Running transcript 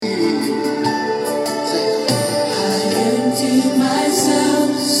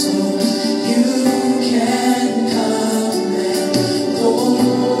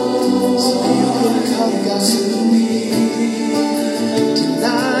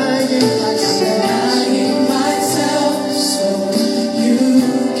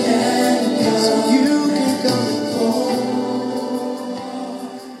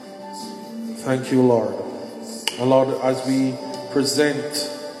Lord, as we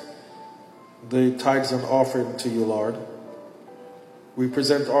present the tithes and offering to you, Lord, we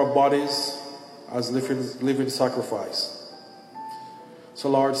present our bodies as living sacrifice. So,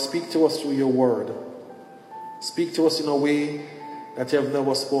 Lord, speak to us through your word. Speak to us in a way that you have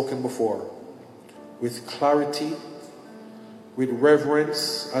never spoken before, with clarity, with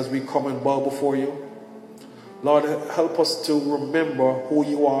reverence as we come and bow before you. Lord, help us to remember who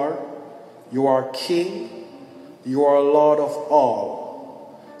you are. You are King. You are Lord of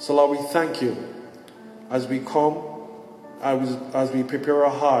all. So, Lord, we thank you as we come, as we prepare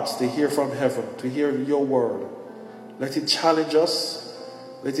our hearts to hear from heaven, to hear your word. Let it challenge us,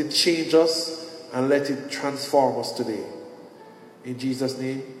 let it change us, and let it transform us today. In Jesus'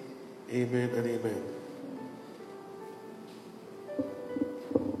 name, amen and amen.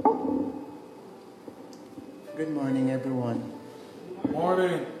 Good morning, everyone. Good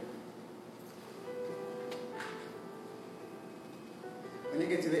morning. When you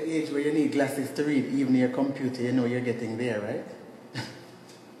get to the age where you need glasses to read even your computer, you know you're getting there, right?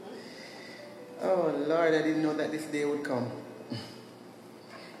 Oh, Lord, I didn't know that this day would come.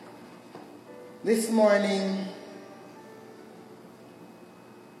 This morning,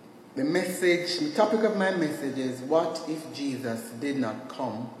 the topic of my message is, what if Jesus did not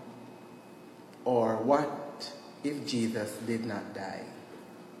come? Or what if Jesus did not die?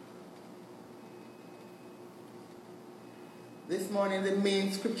 This morning, the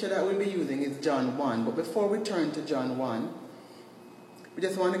main scripture that we'll be using is John 1. But before we turn to John 1, we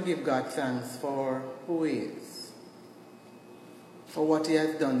just want to give God thanks for who he is, for what he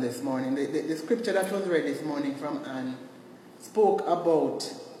has done this morning. The scripture that was read this morning from Anne spoke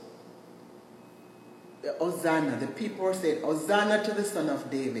about Hosanna. The people were saying, Hosanna to the Son of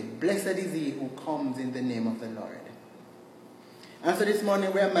David. Blessed is he who comes in the name of the Lord. And so this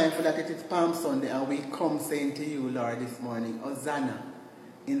morning we are mindful that it is Palm Sunday, and we come saying to you, Lord, this morning, Hosanna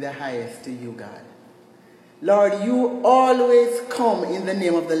in the highest to you, God. Lord, you always come in the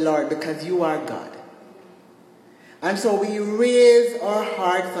name of the Lord because you are God. And so we raise our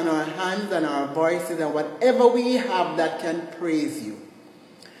hearts and our hands and our voices and whatever we have that can praise you.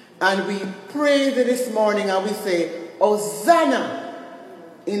 And we praise you this morning and we say, Hosanna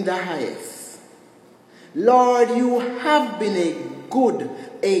in the highest. Lord, you have been a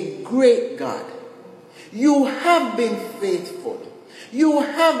great God. You have been faithful. You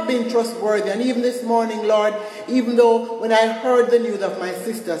have been trustworthy. And even this morning, Lord, even though when I heard the news of my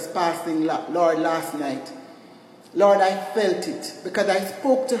sister's passing, Lord, last night, Lord, I felt it because I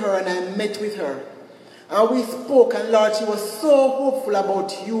spoke to her and I met with her. And we spoke, and Lord, she was so hopeful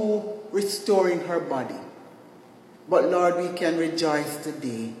about you restoring her body. But Lord, we can rejoice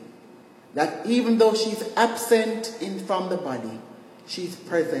today that even though she's absent from the body, she's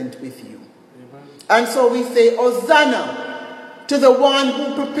present with you. Amen. And so we say, Hosanna to the one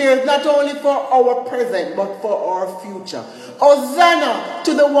who prepares not only for our present, but for our future. Hosanna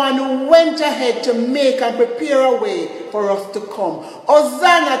to the one who went ahead to make and prepare a way for us to come.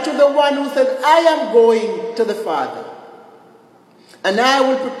 Hosanna to the one who said, I am going to the Father, and I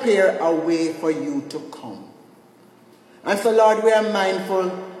will prepare a way for you to come. And so, Lord, we are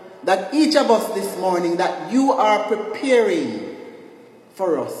mindful that each of us this morning, that you are preparing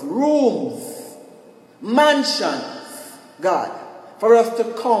for us rooms, mansions, God, for us to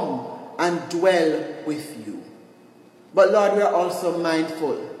come and dwell with you. But Lord, we are also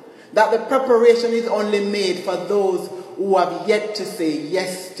mindful that the preparation is only made for those who have yet to say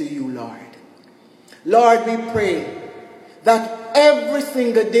yes to you, Lord. Lord, we pray that every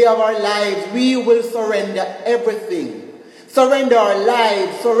single day of our lives we will surrender everything. Surrender our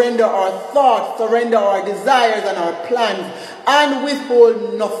lives, surrender our thoughts, surrender our desires and our plans, and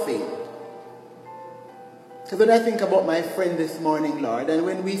withhold nothing. Because when I think about my friend this morning, Lord, and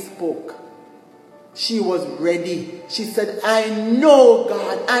when we spoke, she was ready. She said, I know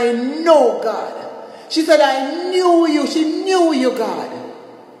God, I know God. She said, I knew you. She knew you, God.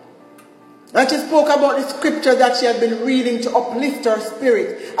 And she spoke about the scripture that she had been reading to uplift her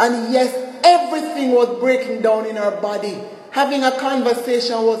spirit. And yes, everything was breaking down in her body. Having a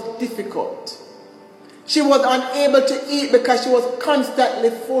conversation was difficult. She was unable to eat because she was constantly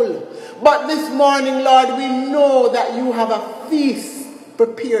full. But this morning, Lord, we know that you have a feast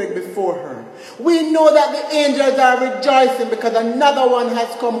prepared before her. We know that the angels are rejoicing because another one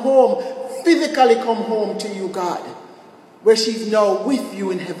has come home, physically come home to you, God, where she's now with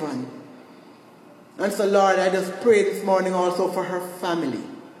you in heaven. And so, Lord, I just pray this morning also for her family,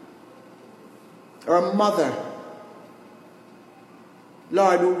 her mother,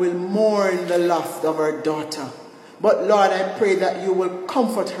 Lord, who will mourn the loss of her daughter. But Lord, I pray that you will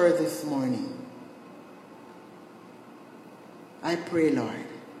comfort her this morning. I pray, Lord,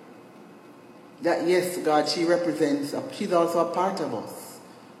 that yes, God, she's also a part of us.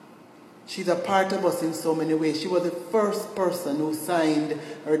 She's a part of us in so many ways. She was the first person who signed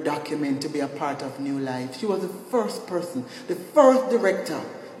her document to be a part of New Life. She was the first person, the first director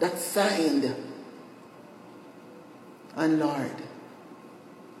that signed. And Lord,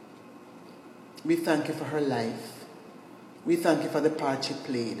 we thank you for her life. We thank you for the part she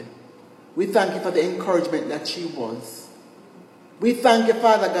played. We thank you for the encouragement that she was. We thank you,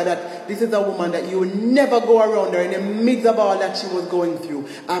 Father God, that this is a woman that you will never go around her in the midst of all that she was going through.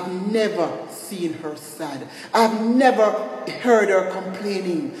 I've never seen her sad. I've never heard her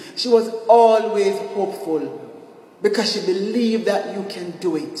complaining. She was always hopeful because she believed that you can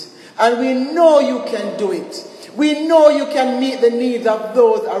do it. And we know you can do it. We know you can meet the needs of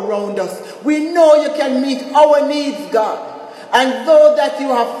those around us. We know you can meet our needs, God. And though that you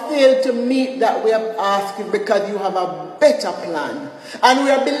have failed to meet that, we have asked you because you have a better plan. And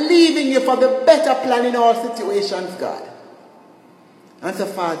we are believing you for the better plan in all situations, God. And so,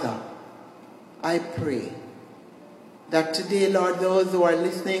 Father, I pray that today, Lord, those who are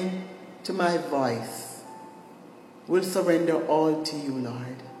listening to my voice will surrender all to you,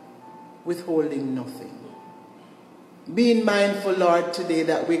 Lord, withholding nothing. Being mindful, Lord, today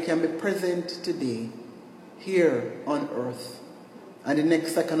that we can be present today here on earth. And the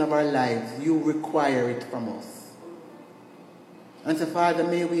next second of our lives, you require it from us. And so, Father,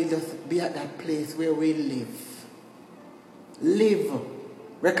 may we just be at that place where we live. Live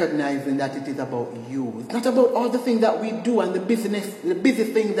recognizing that it is about you. It's not about all the things that we do and the busy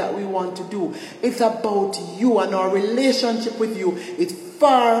things that we want to do. It's about you, and our relationship with you is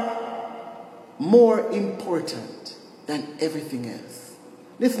far more important than everything else.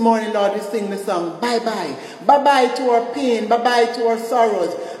 This morning, Lord, we sing the song, bye-bye. Bye-bye to our pain. Bye-bye to our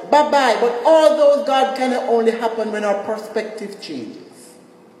sorrows. Bye-bye. But all those, God, can only happen when our perspective changes.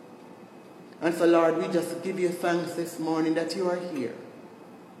 And so, Lord, we just give you thanks this morning that you are here.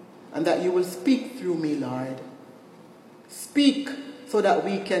 And that you will speak through me, Lord. Speak so that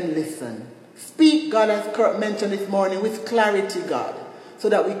we can listen. Speak, God, as Kurt mentioned this morning, with clarity, God, so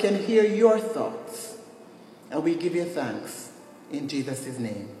that we can hear your thoughts. And we give you thanks. In Jesus'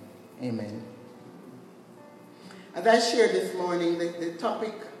 name, amen. As I shared this morning, the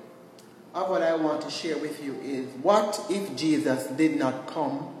topic of what I want to share with you is, what if Jesus did not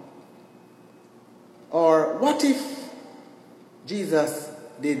come? Or what if Jesus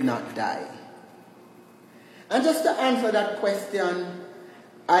did not die? And just to answer that question,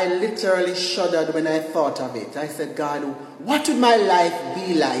 I literally shuddered when I thought of it. I said, God, what would my life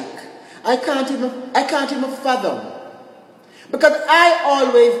be like? I can't even fathom. Because I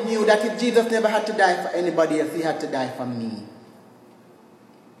always knew that if Jesus never had to die for anybody else, he had to die for me.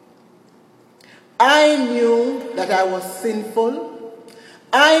 I knew that I was sinful.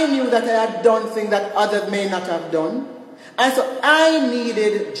 I knew that I had done things that others may not have done. And so I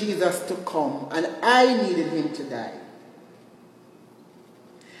needed Jesus to come, and I needed him to die.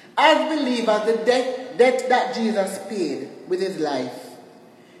 As believers, the debt that Jesus paid with his life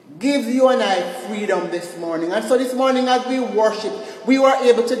gives you and I freedom this morning. And so this morning as we worship, we were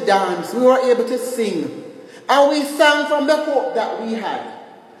able to dance, we were able to sing. And we sang from the hope that we had.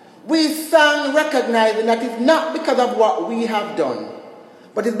 We sang recognizing that it's not because of what we have done,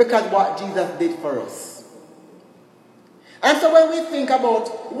 but it's because of what Jesus did for us. And so when we think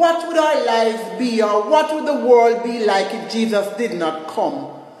about what would our lives be, or what would the world be like if Jesus did not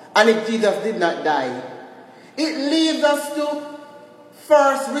come and if Jesus did not die, it leaves us to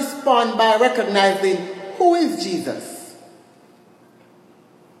first respond by recognizing, who is Jesus?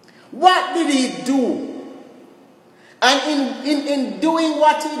 What did he do? And in doing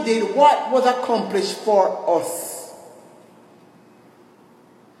what he did, what was accomplished for us?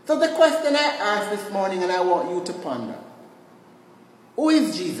 So the question I asked this morning, and I want you to ponder, who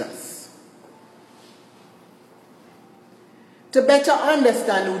is Jesus? To better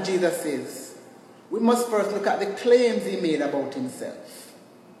understand who Jesus is, we must first look at the claims he made about himself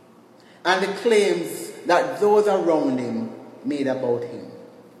and the claims that those around him made about him.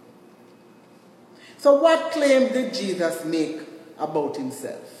 So what claim did Jesus make about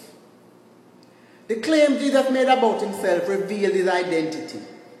himself? The claim Jesus made about himself revealed his identity.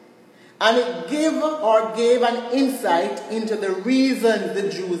 And it gave an insight into the reason the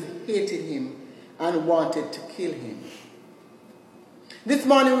Jews hated him and wanted to kill him. This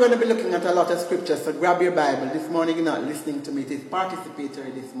morning we're going to be looking at a lot of scriptures, so grab your Bible. This morning you're not listening to me, it is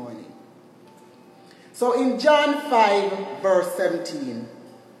participatory this morning. So in John 5 verse 17,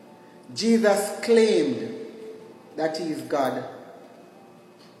 Jesus claimed that he is God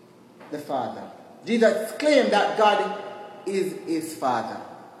the Father. Jesus claimed that God is his Father.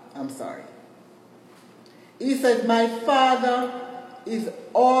 I'm sorry. He said, my Father is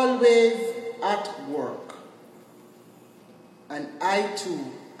always at work, and I too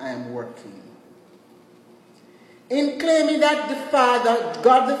am working. In claiming that the Father,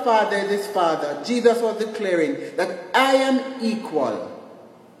 God the Father is his Father, Jesus was declaring that I am equal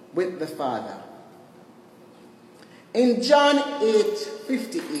with the Father. In John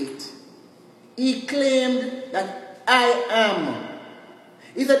 8:58, he claimed that I am.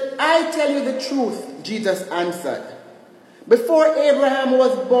 He said, I tell you the truth, Jesus answered. Before Abraham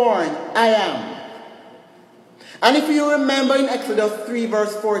was born, I am. And if you remember in Exodus 3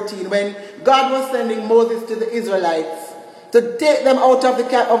 verse 14, when God was sending Moses to the Israelites to take them out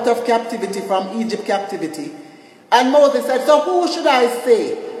of captivity, from Egypt captivity, and Moses said, so who should I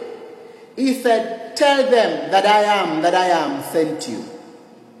say? He said, tell them that I am sent you.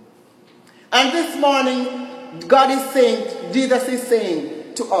 And this morning, God is saying, Jesus is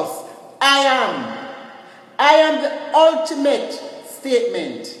saying to us, I am. I am the ultimate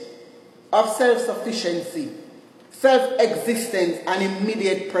statement of self-sufficiency, self-existence, and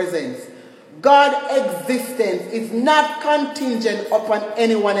immediate presence. God's existence is not contingent upon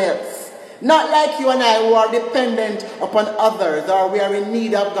anyone else. Not like you and I who are dependent upon others or we are in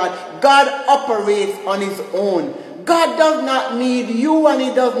need of God. God operates on his own. God does not need you and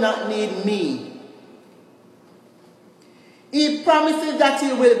he does not need me. He promises that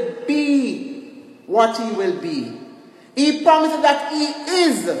he will be what he will be. He promises that he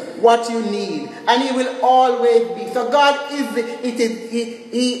is what you need and he will always be. So God is the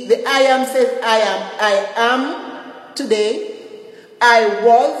I am says I am. I am today. I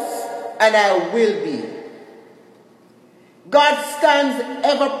was and I will be. God stands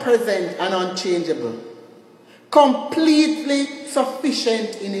ever present and unchangeable, completely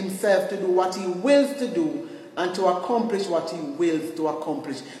sufficient in himself to do what he wills to do and to accomplish what he wills to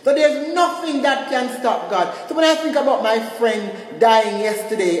accomplish. So there's nothing that can stop God. So when I think about my friend dying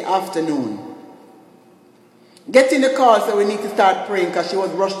yesterday afternoon, getting the call so we need to start praying because she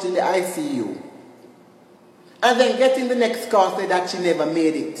was rushed in the ICU, and then getting the next call say that she never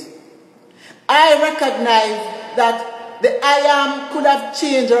made it, I recognize that the I am could have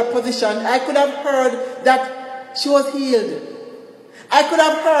changed her position. I could have heard that she was healed. I could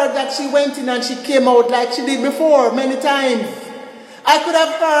have heard that she went in and she came out like she did before many times. I could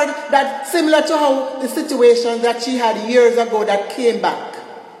have heard that similar to how the situation that she had years ago that came back,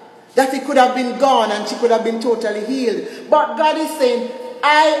 that it could have been gone and she could have been totally healed. But God is saying,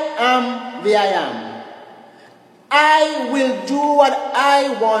 I am the I am. I will do what I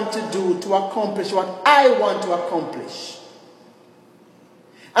want to do to accomplish what I want to accomplish.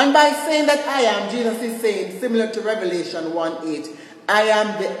 And by saying that I am, Jesus is saying, similar to Revelation 1:8, I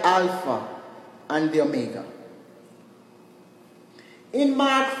am the Alpha and the Omega. In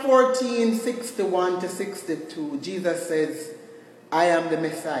Mark 14:61-62, Jesus says, I am the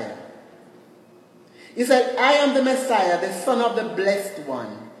Messiah. He said, I am the Messiah, the Son of the Blessed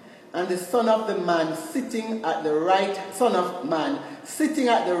One, and the Son of Man sitting at the right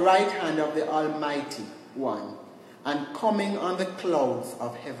hand of the Almighty One, and coming on the clouds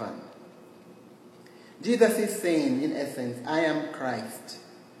of heaven. Jesus is saying, in essence, I am Christ.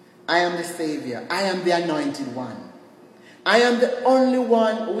 I am the Savior. I am the Anointed One. I am the only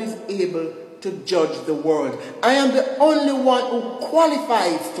one who is able to judge the world. I am the only one who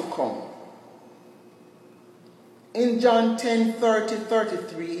qualifies to come. In John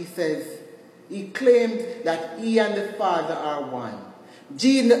 10:30-33, he says, he claimed that he and the Father are one.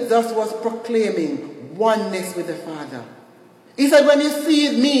 Jesus was proclaiming oneness with the Father. He said, when you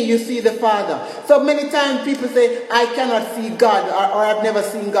see me, you see the Father. So many times people say, I cannot see God, or I've never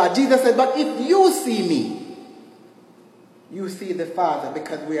seen God. Jesus said, but if you see me, you see the Father,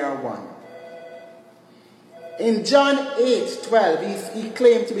 because we are one. In John 8:12, he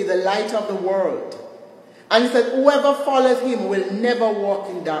claimed to be the light of the world. And he said, whoever follows him will never walk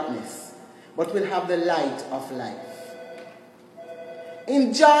in darkness, but will have the light of life.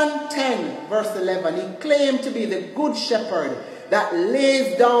 In John 10:11, he claimed to be the good shepherd that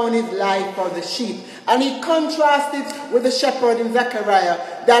lays down his life for the sheep. And he contrasted with the shepherd in Zechariah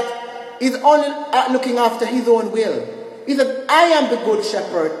that is only looking after his own will. He said, I am the good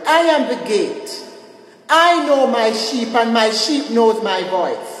shepherd. I am the gate. I know my sheep and my sheep knows my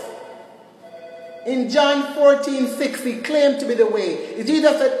voice. In John 14:6, he claimed to be the way.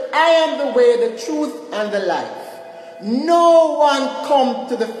 Jesus said, I am the way, the truth, and the life. No one comes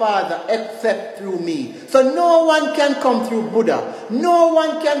to the Father except through me. So no one can come through Buddha. No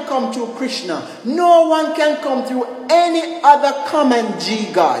one can come through Krishna. No one can come through any other common G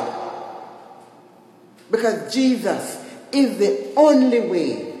God. Because Jesus is the only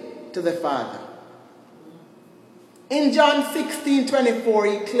way to the Father. In John 16:24,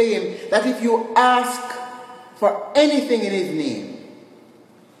 he claimed that if you ask for anything in his name,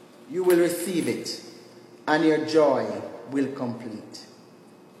 you will receive it, and your joy will complete.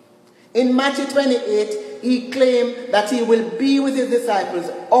 In Matthew 28, he claimed that he will be with his disciples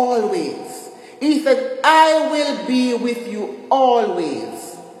always. He said, I will be with you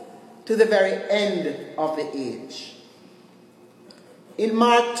always, to the very end of the age. In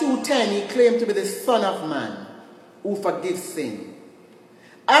Mark 2:10, he claimed to be the Son of Man who forgives sin.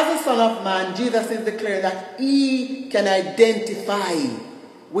 As the Son of Man, Jesus is declaring that he can identify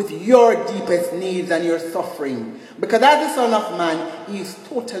with your deepest needs and your suffering. Because as the Son of Man, he is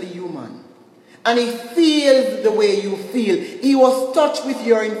totally human. And he feels the way you feel. He was touched with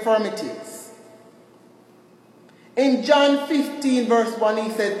your infirmities. In John 15 verse 1,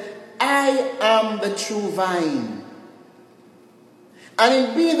 he said, I am the true vine. And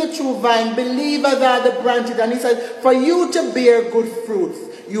in being the true vine, believers are the branches. And he said, for you to bear good fruits,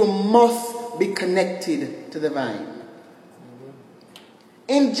 you must be connected to the vine.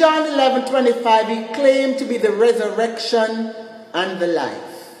 In John 11:25, he claimed to be the resurrection and the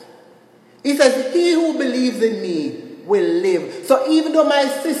life. He says, he who believes in me will live. So even though my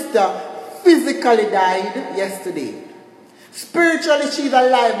sister physically died yesterday, spiritually she's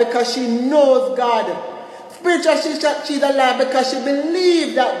alive because she knows God. Spiritually she's alive because she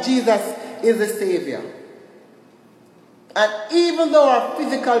believes that Jesus is the Savior. And even though our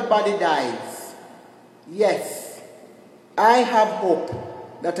physical body dies, yes, I have hope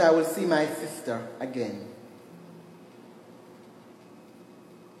that I will see my sister again.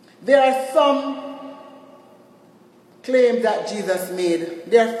 There are some claims that Jesus made.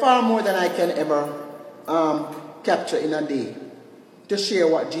 They are far more than I can ever capture in a day to share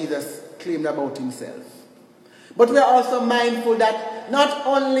what Jesus claimed about himself. But we are also mindful that not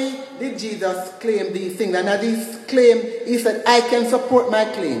only did Jesus claim these things, and as he claimed, he said, I can support my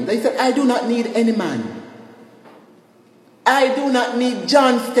claim. He said, I do not need any man. I do not need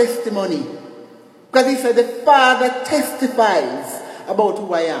John's testimony. Because he said, the Father testifies about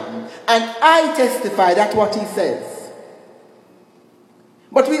who I am. And I testify, that's what he says.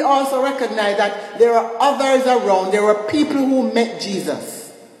 But we also recognize that there are others around. There were people who met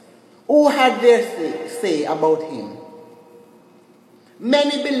Jesus, who had their say about him.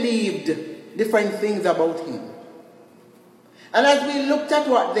 Many believed different things about him. And as we looked at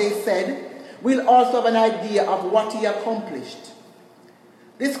what they said, we'll also have an idea of what he accomplished.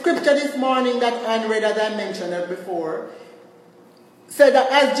 The scripture this morning that Anne read, as I mentioned it before, said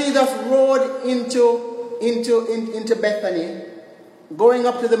that as Jesus rode into Bethany, going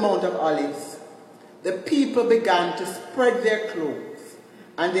up to the Mount of Olives, the people began to spread their clothes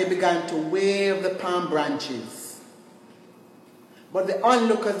and they began to wave the palm branches. But the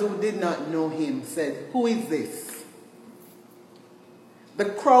onlookers who did not know him said, who is this? The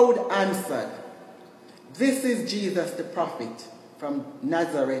crowd answered, this is Jesus the prophet from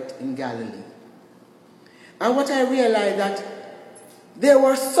Nazareth in Galilee. And what I realized that there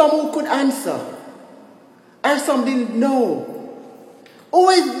were some who could answer and some didn't know. Who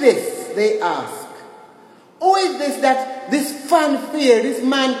is this? They asked. Who is this fanfare, this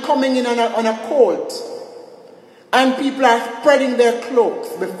man coming in on a colt, and people are spreading their cloaks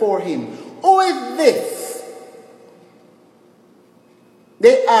before him? Who is this?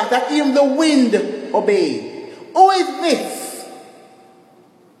 They asked, that even the wind obeyed. Who is this?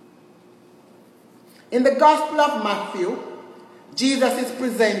 In the Gospel of Matthew, Jesus is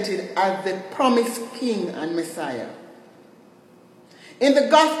presented as the promised King and Messiah. In the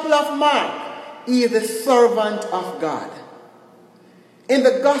Gospel of Mark, he is the servant of God. In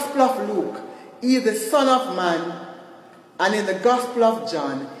the Gospel of Luke, he is the Son of Man. And in the Gospel of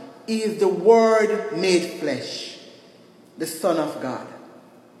John, he is the Word made flesh, the Son of God.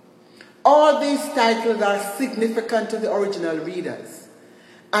 All these titles are significant to the original readers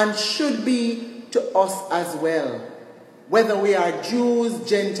and should be to us as well, whether we are Jews,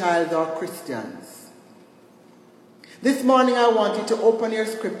 Gentiles, or Christians. This morning I want you to open your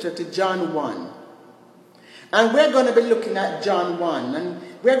scripture to John 1. And we're going to be looking at John 1. And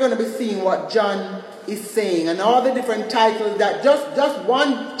we're going to be seeing what John is saying. And all the different titles that just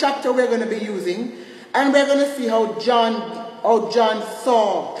one chapter we're going to be using. And we're going to see how John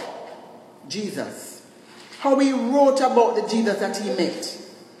saw Jesus. How he wrote about the Jesus that he met.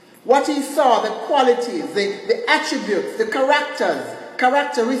 What he saw, the qualities, the attributes, the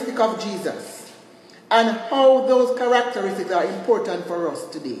characteristic of Jesus. And how those characteristics are important for us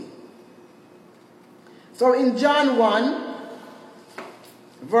today. So in John 1,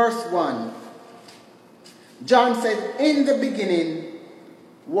 verse 1, John says, in the beginning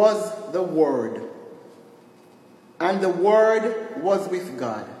was the Word, and the Word was with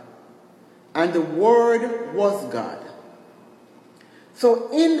God, and the Word was God. So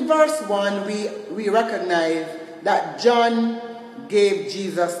in verse 1, we recognize that John gave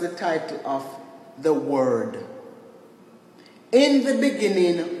Jesus the title of the Word. In the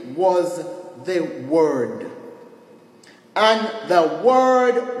beginning was the Word, and the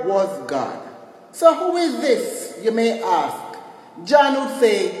Word was God. So who is this, you may ask? John would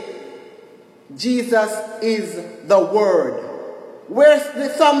say, Jesus is the Word. Where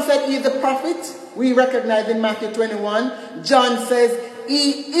some said he is the prophet, we recognize in Matthew 21, John says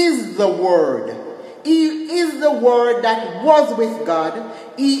he is the Word. He is the Word that was with God.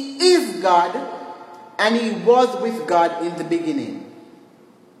 He is God, and he was with God in the beginning.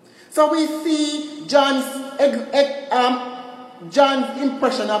 So we see John's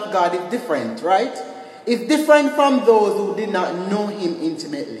impression of God is different, right? It's different from those who did not know him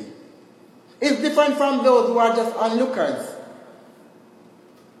intimately. It's different from those who are just onlookers.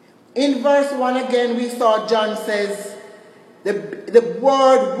 In verse 1 again, we saw John says, the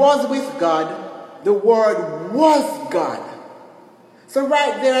Word was with God, the Word was God. So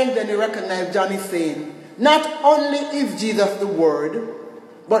right there and then you recognize John is saying, not only is Jesus the Word,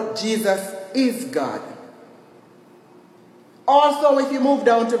 but Jesus is God. Also, if you move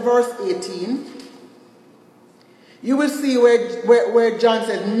down to verse 18, you will see where John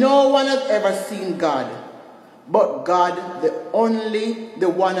says, no one has ever seen God, but God, the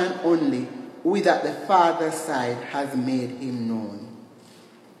one and only, who is at the Father's side, has made him known.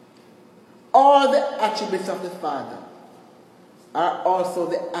 All the attributes of the Father are also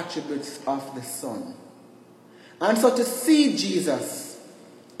the attributes of the Son. And so to see Jesus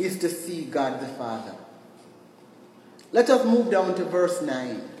is to see God the Father. Let us move down to verse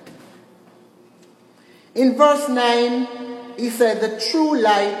 9. In verse 9, he said, the true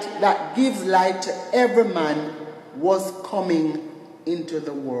light that gives light to every man was coming into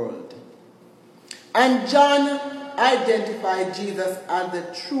the world. And John identified Jesus as the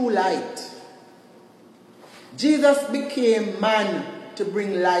true light. Jesus became man to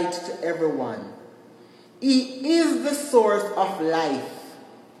bring light to everyone. He is the source of life.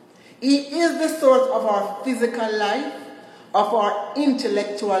 He is the source of our physical life, of our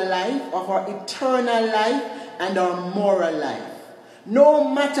intellectual life, of our eternal life, and our moral life. No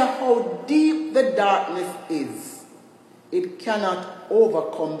matter how deep the darkness is, it cannot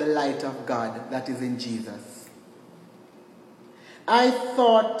overcome the light of God that is in Jesus. I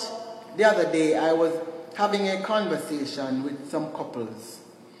thought the other day I was having a conversation with some couples.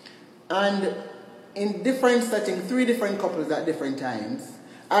 And in different settings, 3 different couples at different times,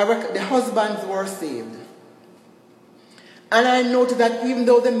 the husbands were saved. And I noticed that even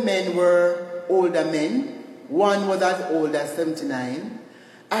though the men were older men, one was as old as 79,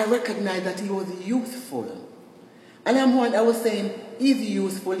 I recognized that he was youthful. And I was saying, he's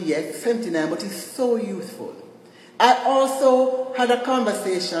youthful, yes, 79, but he's so youthful. I also had a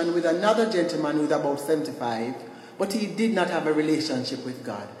conversation with another gentleman who's about 75, but he did not have a relationship with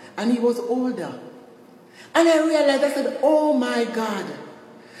God. And he was older. And I realized, I said, oh my God.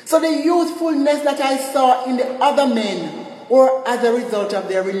 So the youthfulness that I saw in the other men were as a result of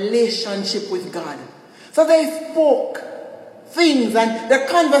their relationship with God. So they spoke things and the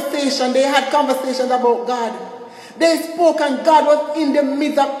conversation, they had conversations about God. They spoke and God was in the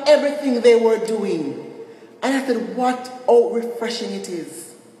midst of everything they were doing. And I said, how refreshing it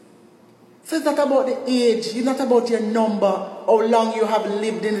is. So it's not about the age, it's not about your number, how long you have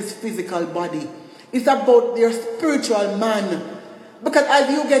lived in this physical body. It's about your spiritual man. Because as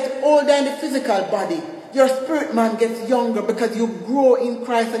you get older in the physical body, your spirit man gets younger because you grow in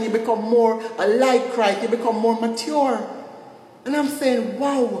Christ and you become more like Christ, you become more mature. And I'm saying,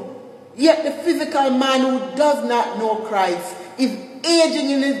 wow. Yet the physical man who does not know Christ is aging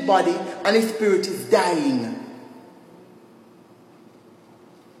in his body and his spirit is dying.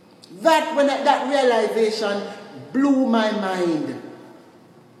 That realization blew my mind.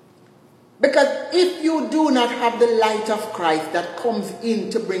 Because if you do not have the light of Christ that comes in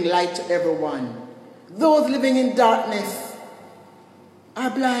to bring light to everyone, those living in darkness are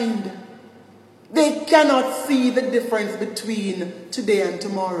blind. They cannot see the difference between today and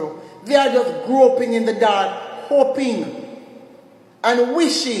tomorrow. They are just groping in the dark, hoping and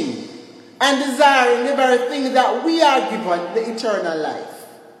wishing and desiring the very things that we are given, the eternal life.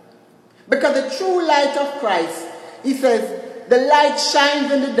 Because the true light of Christ, he says, the light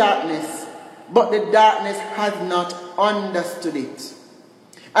shines in the darkness, but the darkness has not understood it.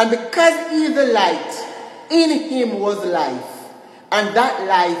 And because he is the light, in him was life, and that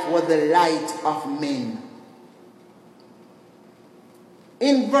life was the light of men.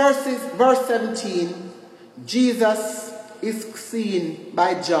 In verse 17, Jesus is seen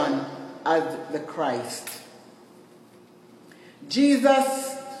by John as the Christ.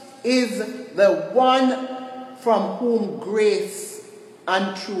 Jesus is the one from whom grace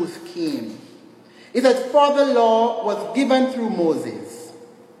and truth came. It says, for the law was given through Moses.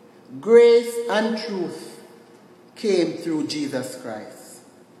 Grace and truth came through Jesus Christ.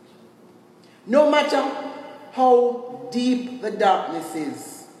 No matter how deep the darkness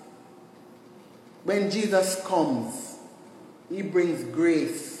is, when Jesus comes, he brings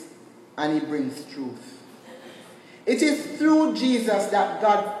grace and he brings truth. It is through Jesus that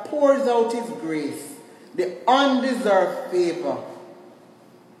God pours out his grace, the undeserved favor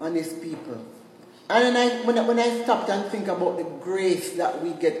on his people. And when I stopped and think about the grace that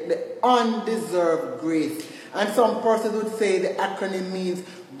we get, the undeserved grace, and some persons would say the acronym means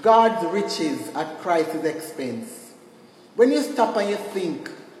God's riches at Christ's expense. When you stop and you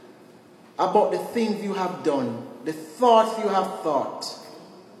think about the things you have done, the thoughts you have thought,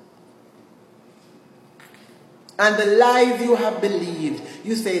 and the lies you have believed,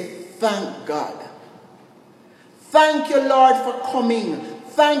 you say, thank God. Thank you, Lord, for coming.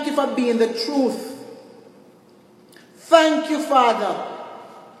 Thank you for being the truth. Thank you, Father,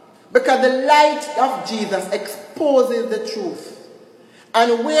 because the light of Jesus exposes the truth.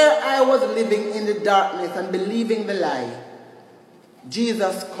 And where I was living in the darkness and believing the lie,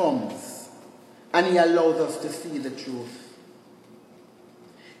 Jesus comes and he allows us to see the truth.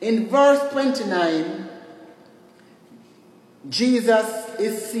 In verse 29, Jesus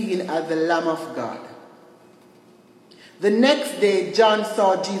is seen as the Lamb of God. The next day, John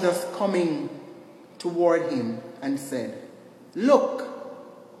saw Jesus coming toward him and said, look,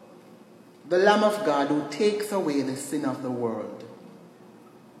 the Lamb of God who takes away the sin of the world.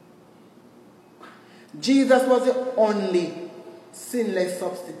 Jesus was the only sinless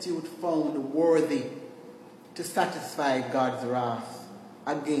substitute found worthy to satisfy God's wrath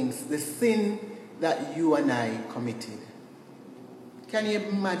against the sin that you and I committed. Can you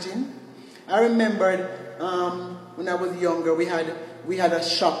imagine? I remembered when I was younger, we had a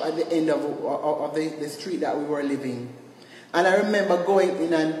shop at the end of the street that we were living. And I remember going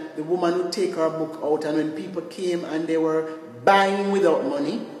in and the woman would take her book out, and when people came and they were buying without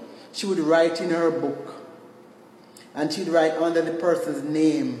money, she would write in her book. And she'd write under the person's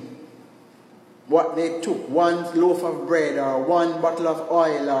name what they took, one loaf of bread or one bottle of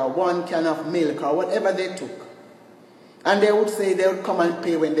oil or one can of milk or whatever they took. And they would say they would come and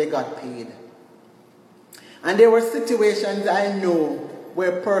pay when they got paid. And there were situations I know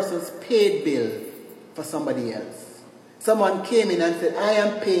where persons paid bill for somebody else. Someone came in and said, I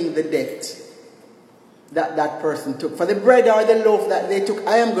am paying the debt that that person took. For the bread or the loaf that they took,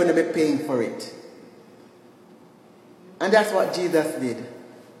 I am going to be paying for it. And that's what Jesus did.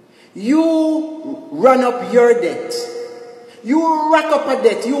 You run up your debt. You rack up a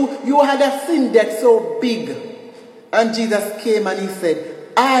debt. You had a sin debt so big. And Jesus came and he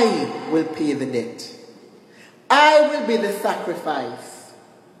said, I will pay the debt. I will be the sacrifice.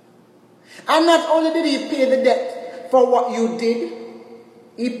 And not only did he pay the debt for what you did,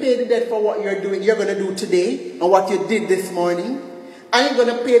 he paid the debt for what you're going to do today and what you did this morning. And he's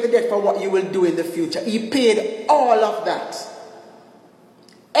going to pay the debt for what you will do in the future. He paid all of that.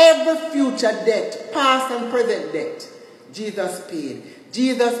 Every future debt, past and present debt, Jesus paid.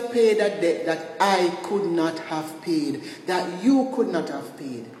 Jesus paid a debt that I could not have paid, that you could not have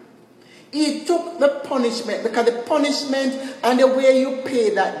paid. He took the punishment, because the punishment and the way you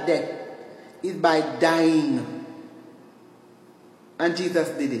pay that debt is by dying. And Jesus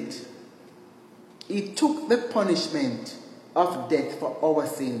did it. He took the punishment of death for our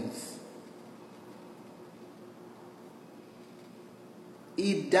sins.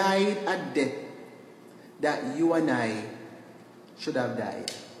 He died a death that you and I should have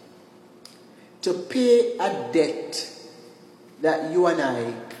died. To pay a debt that you and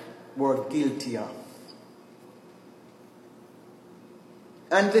I were guilty of.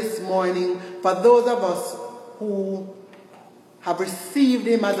 And this morning, for those of us who have received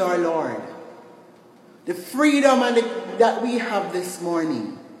him as our Lord, the freedom that we have this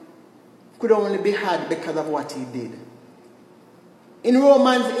morning could only be had because of what he did. In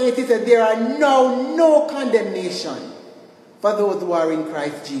Romans 8, it says, there are now no condemnation for those who are in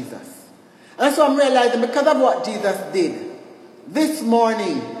Christ Jesus. And so I'm realizing, because of what Jesus did, this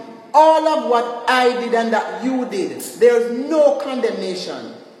morning, all of what I did and that you did, there's no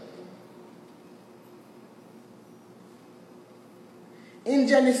condemnation. In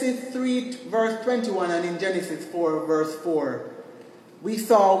Genesis 3 verse 21 and in Genesis 4 verse 4, we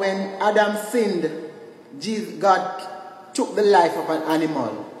saw when Adam sinned, God took the life of an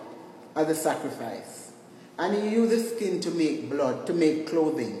animal as a sacrifice. And he used the skin to make blood, to make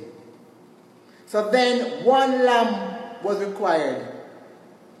clothing. So then one lamb was required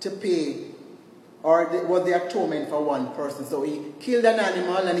to pay, or was the atonement for one person. So he killed an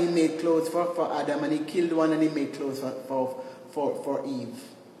animal and he made clothes for Adam, and he killed one and he made clothes for Eve.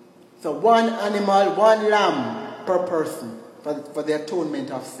 So one animal, one lamb per person for the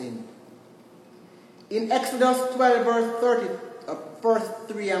atonement of sin. In Exodus 12 verse 3,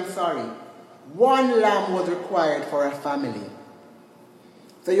 one lamb was required for a family.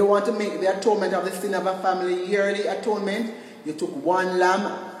 So you want to make the atonement of the sin of a family, yearly atonement, you took one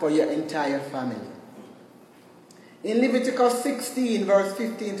lamb for your entire family. In Leviticus 16 verse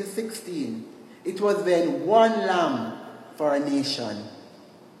 15 to 16, it was then one lamb for a nation.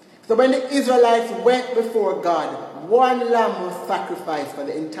 So when the Israelites went before God, one lamb was sacrificed for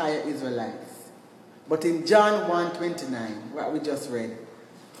the entire Israelites. But in John 1:29, what we just read,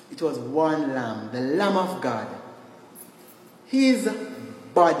 it was one lamb, the Lamb of God. His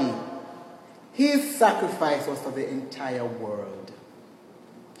body, his sacrifice was for the entire world.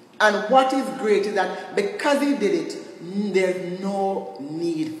 And what is great is that because he did it, there's no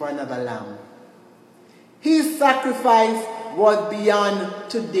need for another lamb. His sacrifice was beyond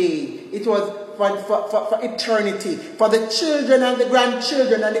today. It was for eternity, for the children and the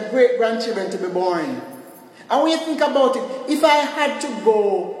grandchildren and the great-grandchildren to be born. And when you think about it, if I had to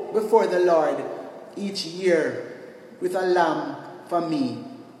go before the Lord each year with a lamb for me,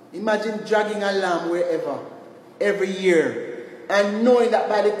 imagine dragging a lamb wherever, every year, and knowing that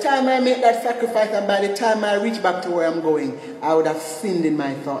by the time I make that sacrifice and by the time I reach back to where I'm going, I would have sinned in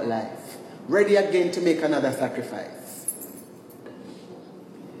my thought life, ready again to make another sacrifice.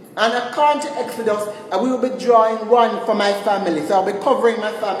 And according to Exodus, I will be drawing one for my family. So I'll be covering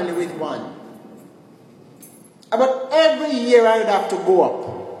my family with one. But every year I would have to go up.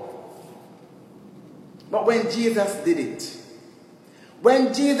 But when Jesus did it,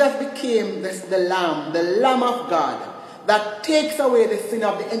 when Jesus became the Lamb of God, that takes away the sin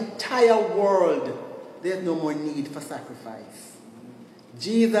of the entire world, there's no more need for sacrifice.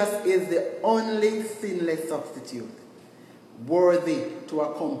 Jesus is the only sinless substitute worthy to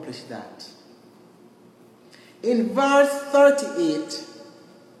accomplish that. In verse 38,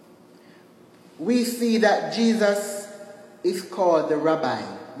 we see that Jesus is called the Rabbi,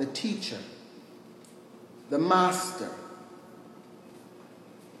 the teacher, the master.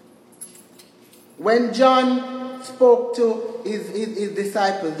 When John spoke to his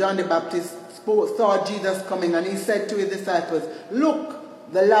disciples, John the Baptist saw Jesus coming, and he said to his disciples,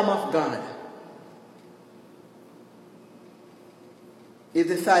 "Look, the Lamb of God." His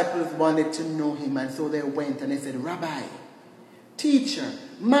disciples wanted to know him, and so they went and they said, "Rabbi, teacher,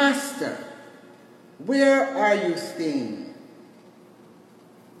 master, where are you staying?"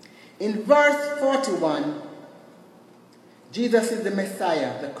 In verse 41, Jesus is the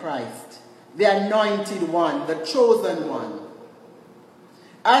Messiah, the Christ, the anointed one, the chosen one.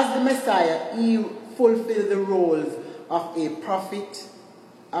 As the Messiah, he fulfilled the roles of a prophet,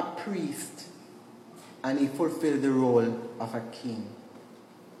 a priest, and he fulfilled the role of a king.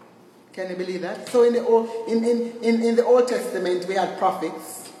 Can you believe that? So in the Old Testament, we had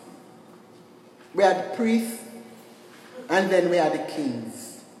prophets, we had priests, and then we had the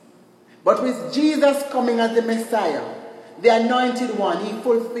kings. But with Jesus coming as the Messiah, the anointed one, he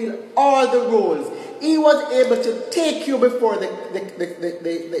fulfilled all the roles. He was able to take you before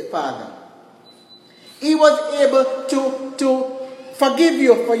the Father. He was able to forgive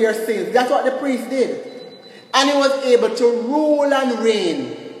you for your sins. That's what the priest did. And he was able to rule and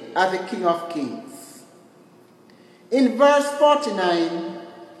reign as the King of Kings. In verse 49,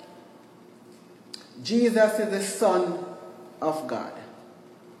 Jesus is the Son of God.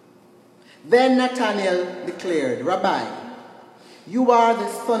 Then Nathanael declared, "Rabbi, you are the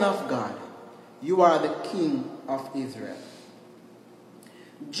Son of God. You are the King of Israel."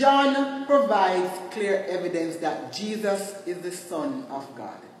 John provides clear evidence that Jesus is the Son of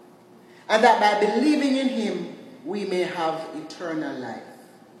God, and that by believing in him, we may have eternal life.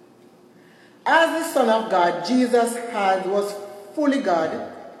 As the Son of God, Jesus was fully God,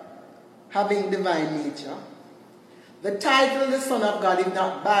 having divine nature. The title of the Son of God is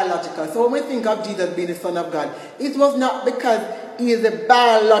not biological. So when we think of Jesus being the Son of God, it was not because he is a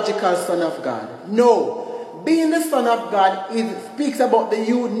biological Son of God. No. Being the Son of God speaks about the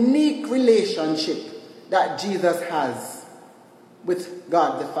unique relationship that Jesus has with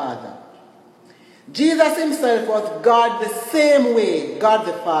God the Father. Jesus himself was God the same way God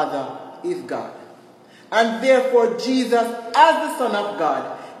the Father is God. And therefore Jesus, as the Son of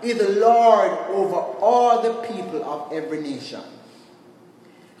God, is the Lord over all the people of every nation.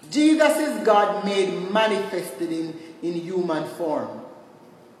 Jesus is God made manifested in human form.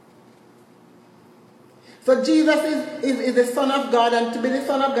 So Jesus is the Son of God, and to be the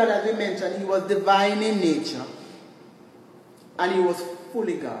Son of God, as we mentioned, he was divine in nature, and he was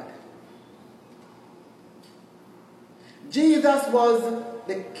fully God. Jesus was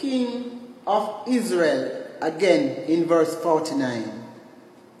the King of Israel, again in verse 49.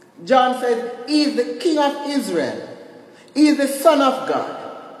 John says, he is the King of Israel. He is the Son of God.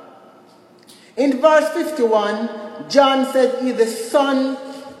 In verse 51, John said, he is the Son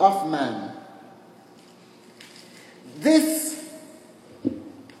of Man. This,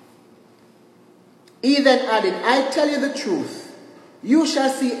 he then added, I tell you the truth, you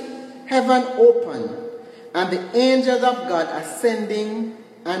shall see heaven open, and the angels of God ascending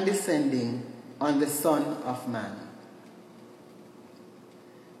and descending on the Son of Man.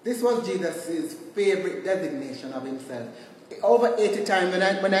 This was Jesus' favorite designation of himself. Over 80 times,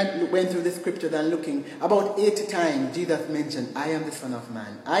 when I went through the scriptures and looking, about 80 times Jesus mentioned, I am the Son of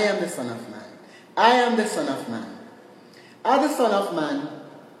Man. I am the Son of Man. I am the Son of Man. As the Son of Man,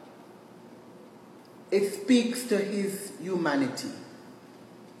 it speaks to his humanity.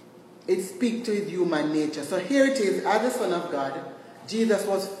 It speaks to his human nature. So here it is, as the Son of God, Jesus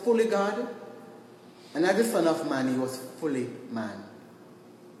was fully God, and as the Son of Man, he was fully man.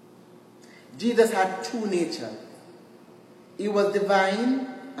 Jesus had two natures. He was divine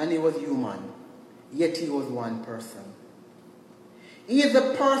and he was human, yet he was one person. He is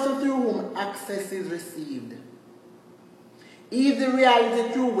the person through whom access is received. He is the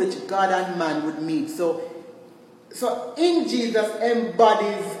reality through which God and man would meet. So in Jesus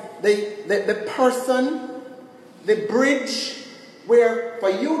embodies the person, the bridge, where for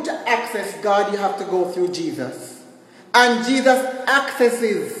you to access God, you have to go through Jesus. And Jesus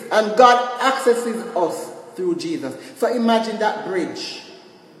accesses, and God accesses us through Jesus. So imagine that bridge.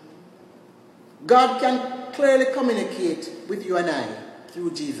 God can clearly communicate with you and I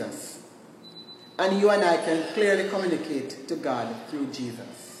through Jesus. And you and I can clearly communicate to God through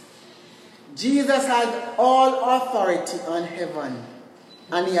Jesus. Jesus has all authority on heaven,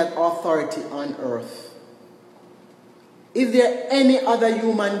 and he has authority on earth. Is there any other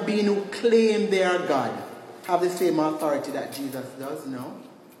human being who claim they are God, have the same authority that Jesus does? No.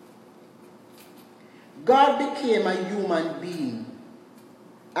 God became a human being,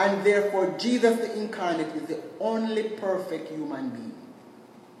 and therefore Jesus the incarnate is the only perfect human being.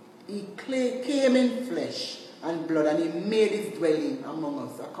 He came in flesh and blood, and he made his dwelling among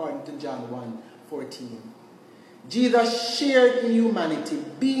us, according to John 1:14. Jesus shared in humanity,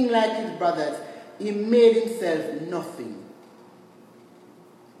 being like his brothers. He made himself nothing.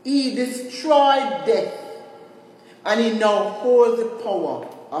 He destroyed death, and he now holds the power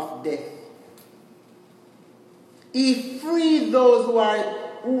of death. He freed those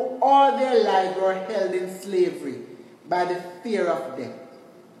who all their lives were held in slavery by the fear of death.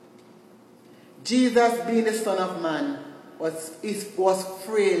 Jesus, being the Son of Man, was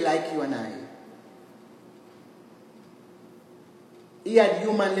frail like you and I. He had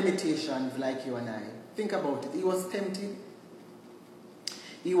human limitations like you and I. Think about it. He was tempted.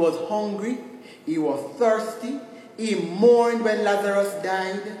 He was hungry. He was thirsty. He mourned when Lazarus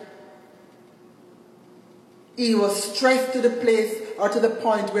died. He was stressed to the place or to the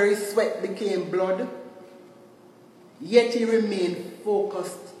point where his sweat became blood. Yet he remained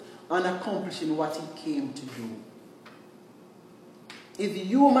focused on accomplishing what he came to do. His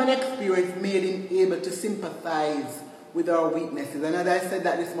human experience made him able to sympathize with our weaknesses. And as I said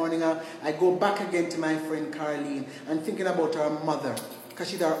that this morning, I go back again to my friend Caroline and thinking about our mother, because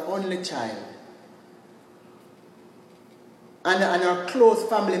she's our only child. And our close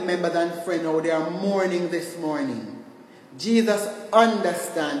family members and friends, how they are mourning this morning. Jesus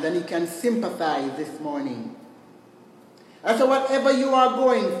understands and he can sympathize this morning. And so whatever you are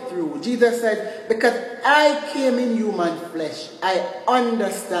going through, Jesus said, because I came in human flesh, I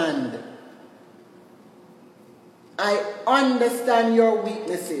understand. I understand your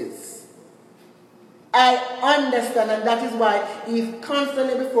weaknesses. I understand, and that is why he is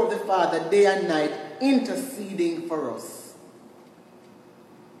constantly before the Father, day and night, interceding for us.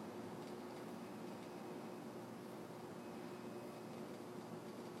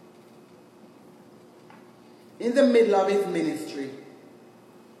 In the middle of his ministry,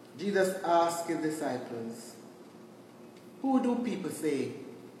 Jesus asked his disciples, who do people say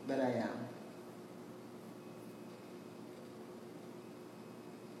that I am?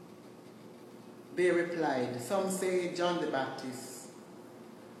 They replied, some say John the Baptist,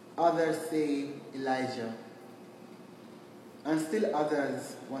 others say Elijah, and still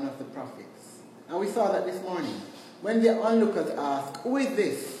others one of the prophets. And we saw that this morning. When the onlookers asked, who is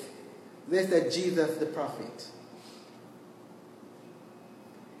this? They said, Jesus the prophet.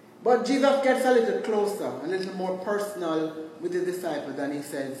 But Jesus gets a little closer, a little more personal with the disciples, and he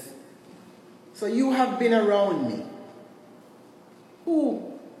says, so you have been around me.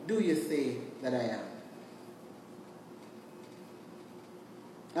 Who do you say that I am?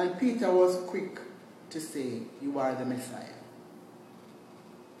 And Peter was quick to say, you are the Messiah.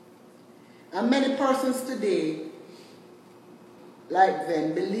 And many persons today, like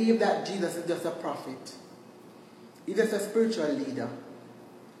them, believe that Jesus is just a prophet. He's just a spiritual leader.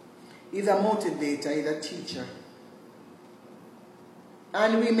 He's a motivator, he's a teacher.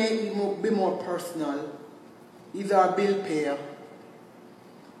 And we may be more personal. He's our bill payer.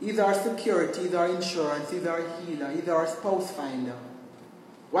 He's our security, he's our insurance, he's our healer, he's our spouse finder.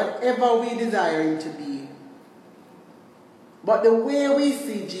 Whatever we desire him to be. But the way we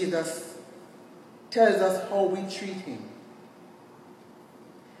see Jesus tells us how we treat him.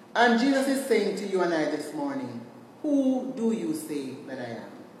 And Jesus is saying to you and I this morning, who do you say that I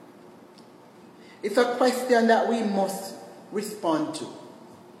am? It's a question that we must respond to.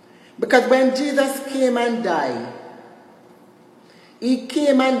 Because when Jesus came and died, he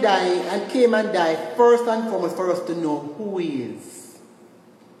came and died first and foremost for us to know who he is.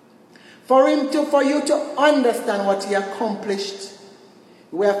 For you to understand what he accomplished,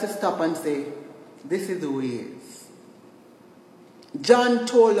 we have to stop and say, this is who he is. John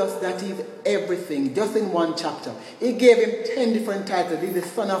told us that he's everything, just in one chapter. He gave him 10 different titles. He's the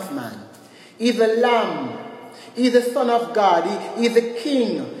Son of Man. He's the Lamb. He's the Son of God. He's the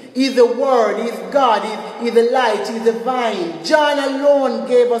King. He's the Word. He's God. He's the light. He's the vine. John alone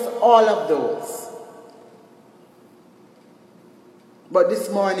gave us all of those. But this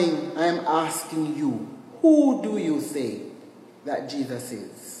morning, I am asking you, who do you say that Jesus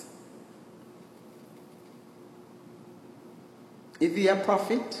is? Is he a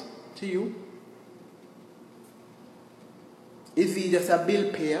prophet to you? Is he just a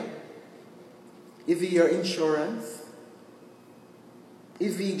bill payer? Is he your insurance?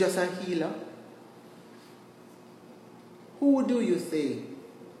 Is he just a healer? Who do you say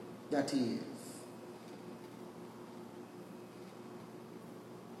that he is?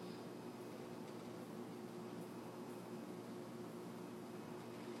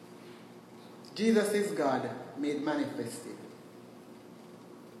 Jesus is God made manifested.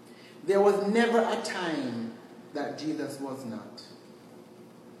 There was never a time that Jesus was not.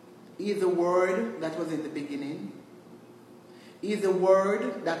 He is the Word that was in the beginning. He is the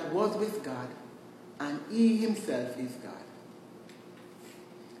Word that was with God. And he himself is God.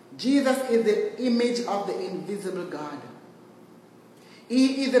 Jesus is the image of the invisible God.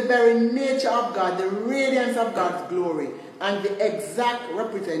 He is the very nature of God, the radiance of God's glory, and the exact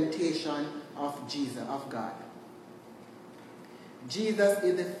representation of Jesus, of God. Jesus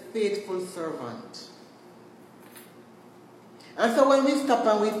is a faithful servant. And so when we stop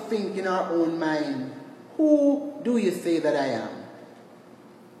and we think in our own mind, who do you say that I am?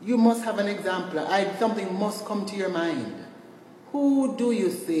 You must have an example. Something must come to your mind. Who do you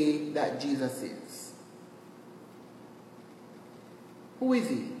say that Jesus is? Who is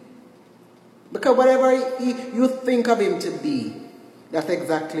he? Because whatever you think of him to be, that's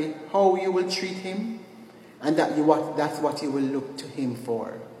exactly how you will treat him, and that's what you will look to him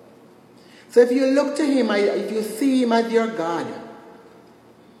for. So if you look to him, if you see him as your God,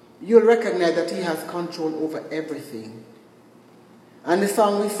 you'll recognize that he has control over everything. And the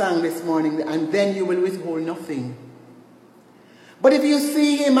song we sang this morning, and then you will withhold nothing. But if you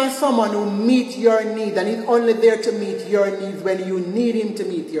see him as someone who meets your needs, and he's only there to meet your needs when you need him to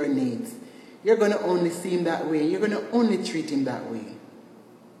meet your needs, you're going to only see him that way. You're going to only treat him that way.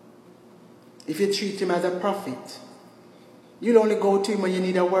 If you treat him as a prophet, you'll only go to him when you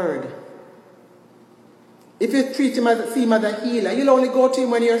need a word. If you see him as a healer, you'll only go to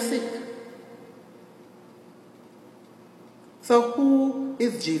him when you're sick. So who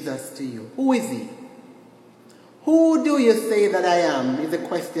is Jesus to you? Who is he? Who do you say that I am? Is the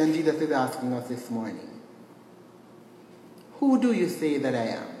question Jesus is asking us this morning. Who do you say that I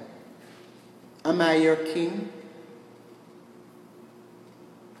am? Am I your king?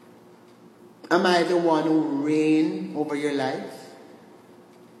 Am I the one who reigns over your life?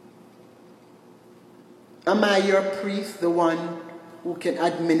 Am I your priest, the one who can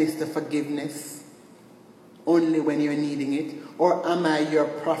administer forgiveness only when you're needing it? Or am I your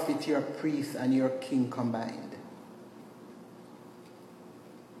prophet, your priest, and your king combined?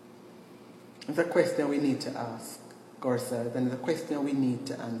 It's a question we need to ask ourselves, and it's a question we need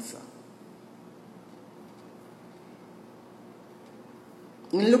to answer.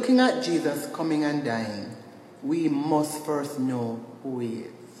 In looking at Jesus coming and dying, we must first know who he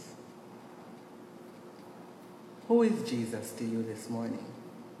is. Who is Jesus to you this morning?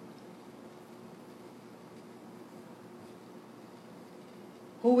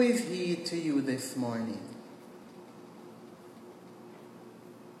 Who is he to you this morning?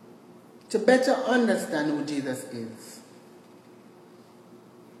 To better understand who Jesus is,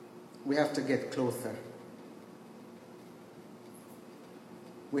 we have to get closer.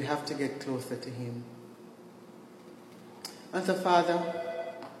 We have to get closer to him. And so, Father,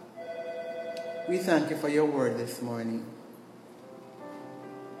 we thank you for your word this morning.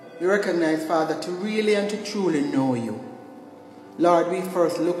 We recognize, Father, to really and to truly know you. Lord, we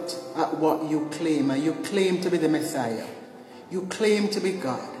first looked at what you claim, and you claim to be the Messiah. You claim to be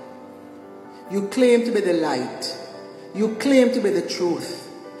God. You claim to be the light. You claim to be the truth.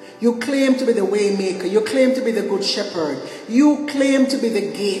 You claim to be the way maker. You claim to be the good shepherd. You claim to be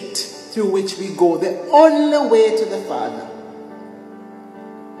the gate through which we go, the only way to the Father.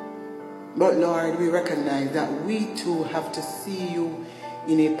 But Lord, we recognize that we too have to see you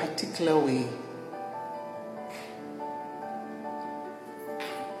in a particular way.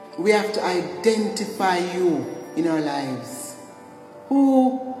 We have to identify you in our lives.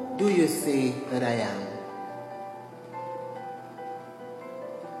 Who do you say that I am?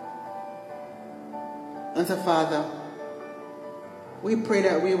 And so, Father, we pray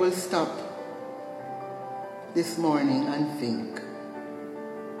that we will stop this morning and think,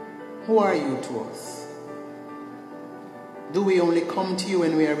 who are you to us? Do we only come to you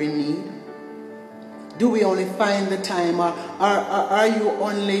when we are in need? Do we only find the time? Or are you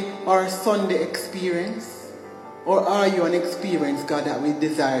only our Sunday experience? Or are you an experience, God, that we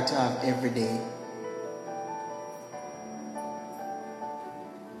desire to have every day?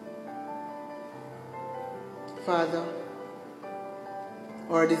 Father,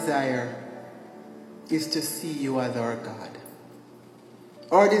 our desire is to see you as our God.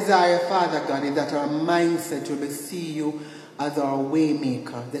 Our desire, Father God, is that our mindset will be see you as our way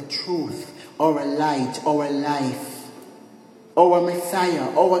maker, the truth, our light, our life, our Messiah,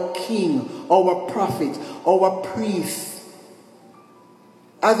 our King, our prophet, our priest,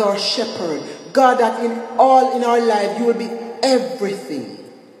 as our shepherd. God, that in all in our life you will be everything.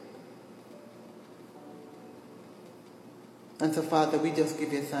 And so, Father, we just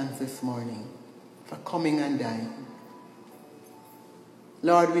give you thanks this morning for coming and dying.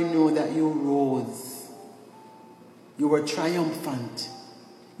 Lord, we know that you rose. You were triumphant.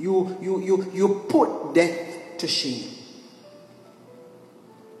 You put death to shame.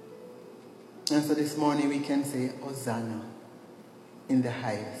 And so this morning we can say, Hosanna in the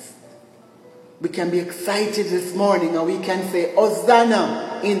highest. We can be excited this morning and we can say,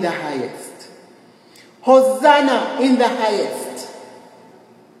 Hosanna in the highest. Hosanna in the highest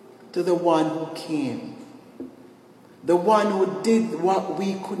to the one who came. The one who did what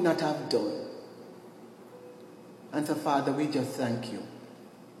we could not have done. And so, Father, we just thank you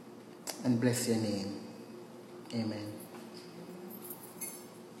and bless your name. Amen.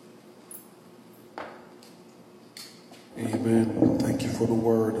 Amen. Thank you for the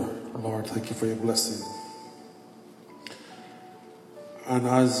word, Lord. Thank you for your blessing. And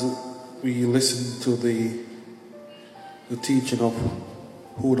as we listen to the teaching of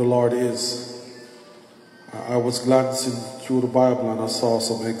who the Lord is, I was glancing through the Bible and I saw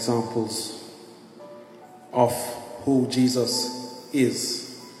some examples of who Jesus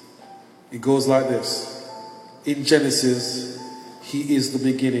is. It goes like this. In Genesis, he is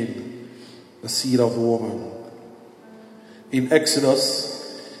the beginning, the seed of the woman. In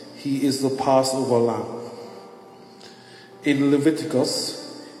Exodus, he is the Passover lamb. In Leviticus,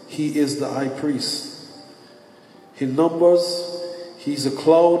 he is the high priest. In Numbers, he is a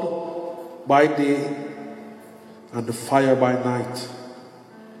cloud by day and the fire by night.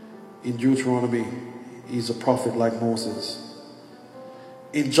 In Deuteronomy, he is a prophet like Moses.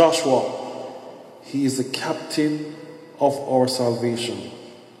 In Joshua, he is the captain of our salvation.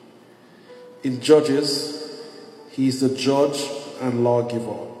 In Judges, he is the judge and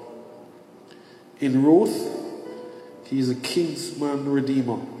lawgiver. In Ruth, he is a kinsman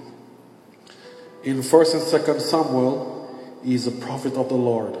redeemer. In 1st and 2nd Samuel, he is a prophet of the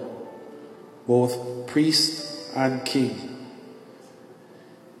Lord, both priest and king.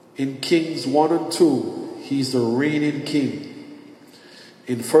 In Kings 1 and 2, he is the reigning king.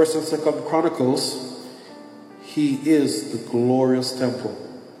 In 1st and 2nd Chronicles, he is the glorious temple.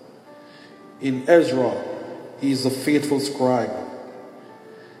 In Ezra, he is the faithful scribe.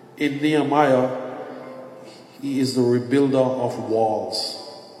 In Nehemiah, he is the rebuilder of walls.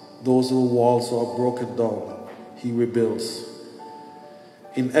 Those whose walls are broken down, he rebuilds.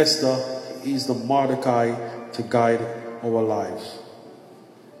 In Esther, he is the Mordecai to guide our lives.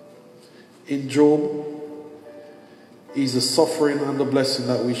 In Job, he is the suffering and the blessing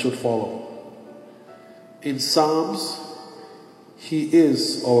that we should follow. In Psalms, he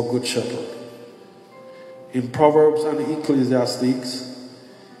is our good shepherd. In Proverbs and Ecclesiastes,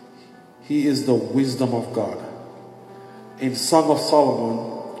 he is the wisdom of God. In Song of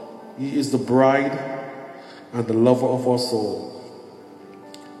Solomon, he is the bride and the lover of our soul.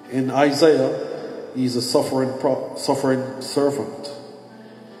 In Isaiah, he is a suffering servant.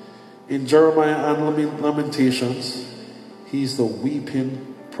 In Jeremiah and Lamentations, he is the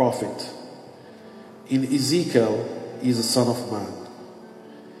weeping prophet. In Ezekiel, he is the Son of Man.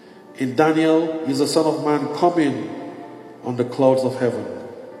 In Daniel, he is the Son of Man coming on the clouds of heaven.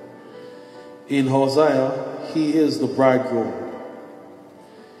 In Hosea, he is the bridegroom.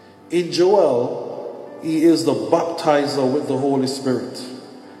 In Joel, he is the baptizer with the Holy Spirit.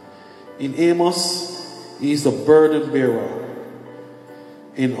 In Amos, he is the burden bearer.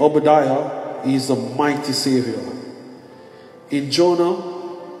 In Obadiah, he is the mighty Savior. In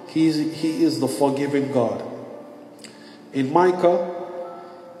Jonah, he is the forgiving God. In Micah,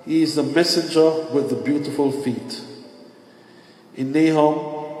 he is the messenger with the beautiful feet. In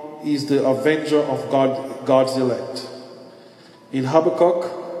Nahum, he is the avenger of God's elect. In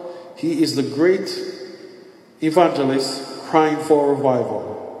Habakkuk, he is the great evangelist crying for revival.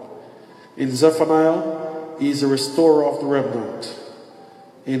 In Zephaniah, he is the restorer of the remnant.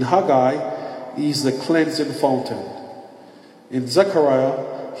 In Haggai, he is the cleansing fountain. In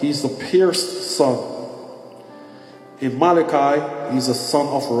Zechariah, he is the pierced son. In Malachi, he is the son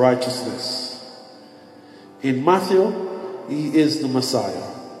of righteousness. In Matthew, he is the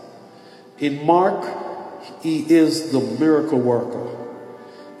Messiah. In Mark, he is the miracle worker.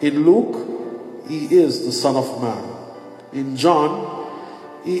 In Luke, he is the Son of Man. In John,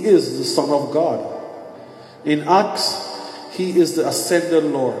 he is the Son of God. In Acts, he is the ascended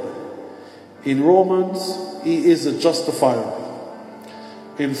Lord. In Romans, he is the justifier.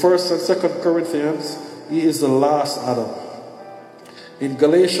 In 1st and 2nd Corinthians, he is the last Adam. In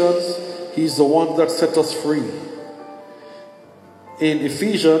Galatians, he is the one that set us free. In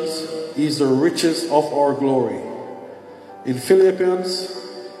Ephesians, he is the riches of our glory. In Philippians,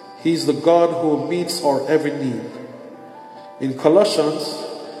 he is the God who meets our every need. In Colossians,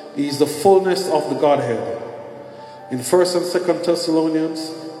 he is the fullness of the Godhead. In 1st and 2nd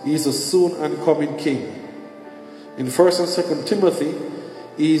Thessalonians, he is the soon and coming King. In 1st and 2nd Timothy,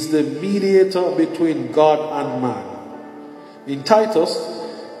 he is the mediator between God and man. In Titus,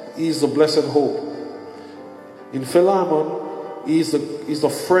 he is the blessed hope. In Philemon, he is the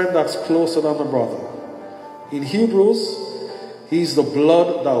friend that's closer than a brother. In Hebrews, he is the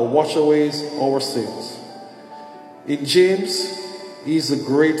blood that washes away our sins. In James, he is the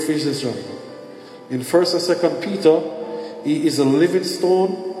great physician. In 1st and 2nd Peter, he is a living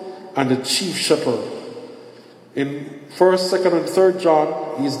stone and the chief shepherd. In 1st, 2nd, and 3rd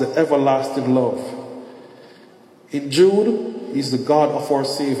John, he is the everlasting love. In Jude, he is the God of our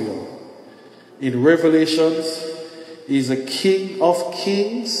Savior. In Revelations, he is the King of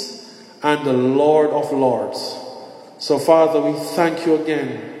kings and the Lord of lords. So, Father, we thank you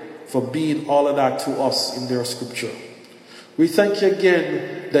again for being all of that to us in their scripture. We thank you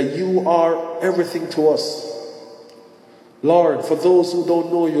again that you are everything to us. Lord, for those who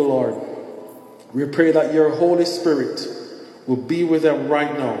don't know you, Lord, we pray that your Holy Spirit will be with them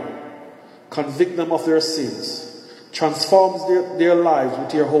right now. Convict them of their sins. Transform their lives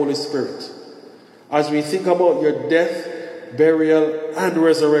with your Holy Spirit. As we think about your death, burial, and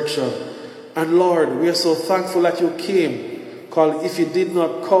resurrection. And Lord, we are so thankful that you came. Because if you did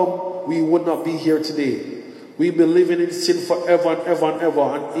not come, we would not be here today. We've been living in sin forever and ever and ever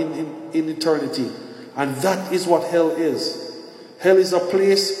and in eternity. And that is what hell is. Hell is a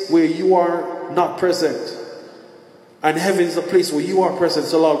place where you are not present. And heaven is a place where you are present.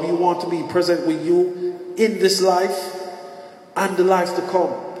 So Lord, we want to be present with you in this life and the life to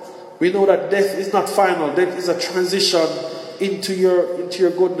come. We know that death is not final. Death is a transition into your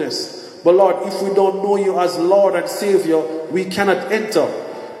goodness. But Lord, if we don't know you as Lord and Savior, we cannot enter.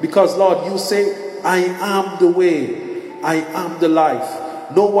 Because Lord, you say, I am the way, I am the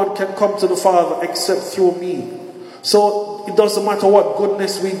life. No one can come to the Father except through me. So it doesn't matter what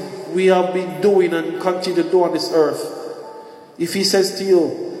goodness we have been doing and continue to do on this earth. If he says to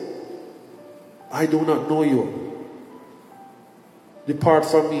you, I do not know you, depart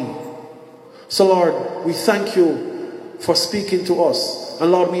from me. So Lord, we thank you for speaking to us.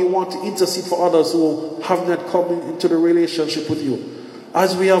 And Lord, we want to intercede for others who have not come into the relationship with you.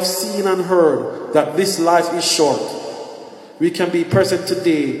 As we have seen and heard that this life is short. We can be present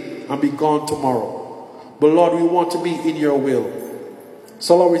today and be gone tomorrow. But Lord, we want to be in your will.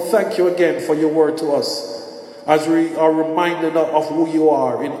 So Lord, we thank you again for your word to us, as we are reminded of who you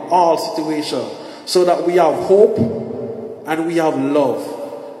are in all situations, so that we have hope and we have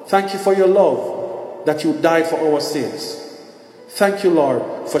love. Thank you for your love, that you died for our sins. Thank you,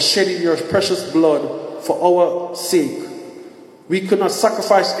 Lord, for shedding your precious blood for our sake. We could not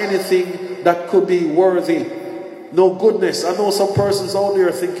sacrifice anything that could be worthy. No goodness. I know some persons out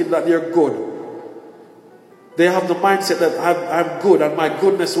there thinking that they're good. They have the mindset that I'm good and my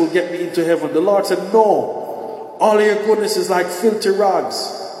goodness will get me into heaven. The Lord said, no. All your goodness is like filthy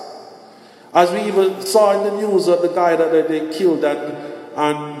rags. As we even saw in the news of the guy that they killed and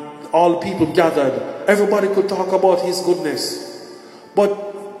all the people gathered. Everybody could talk about his goodness. But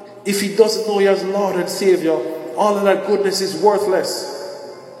if he doesn't know you as Lord and Savior, all of that goodness is worthless.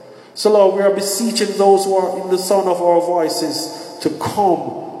 So Lord, we are beseeching those who are in the sound of our voices to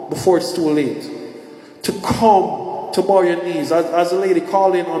come before it's too late. To come to bow your knees. As a lady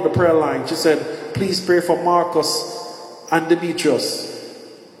called in on the prayer line, she said, please pray for Marcus and Demetrius,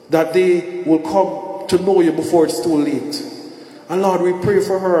 that they will come to know you before it's too late. And Lord, we pray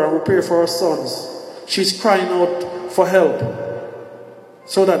for her and we pray for her sons. She's crying out for help,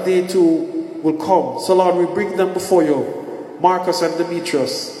 so that they too will come. So Lord, we bring them before you, Marcus and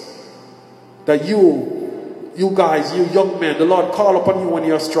Demetrius, that you guys, you young men, the Lord call upon you when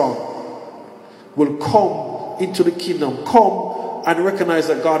you're strong, will come into the kingdom. Come and recognize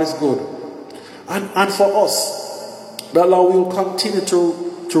that God is good. And for us, that Lord, we will continue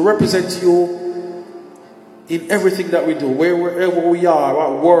to represent you in everything that we do, wherever we are,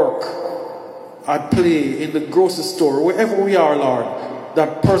 at work, at play, in the grocery store, wherever we are, Lord,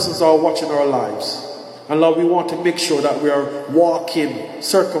 that persons are watching our lives. And Lord, we want to make sure that we are walking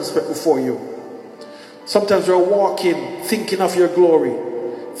circumspect before you. Sometimes we are walking, thinking of your glory,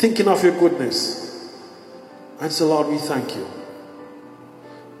 thinking of your goodness. And so Lord, we thank you.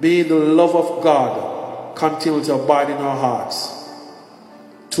 May the love of God continue to abide in our hearts,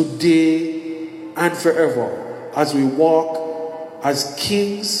 today and forever, as we walk as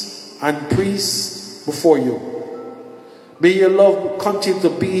kings and priests before you. May your love continue to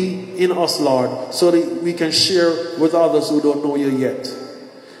be in us, Lord, so that we can share with others who don't know you yet.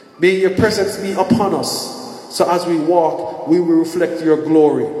 May your presence be upon us, so as we walk, we will reflect your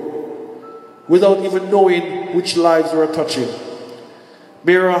glory, without even knowing which lives we are touching.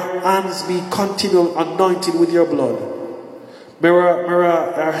 May our hands be continually anointed with your blood. May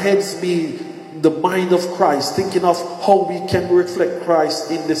our heads be the mind of Christ, thinking of how we can reflect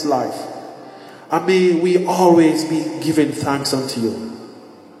Christ in this life. And may we always be giving thanks unto you.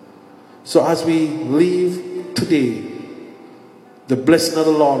 So as we leave today, the blessing of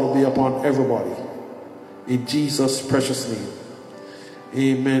the Lord will be upon everybody. In Jesus' precious name.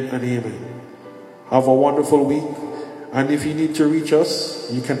 Amen and amen. Have a wonderful week. And if you need to reach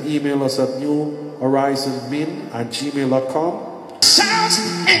us, you can email us at newhorizonmin@gmail.com. Shouts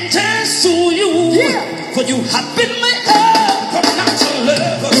and dance to you, yeah. For you have been my help from natural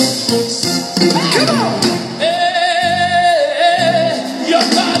love. Come on.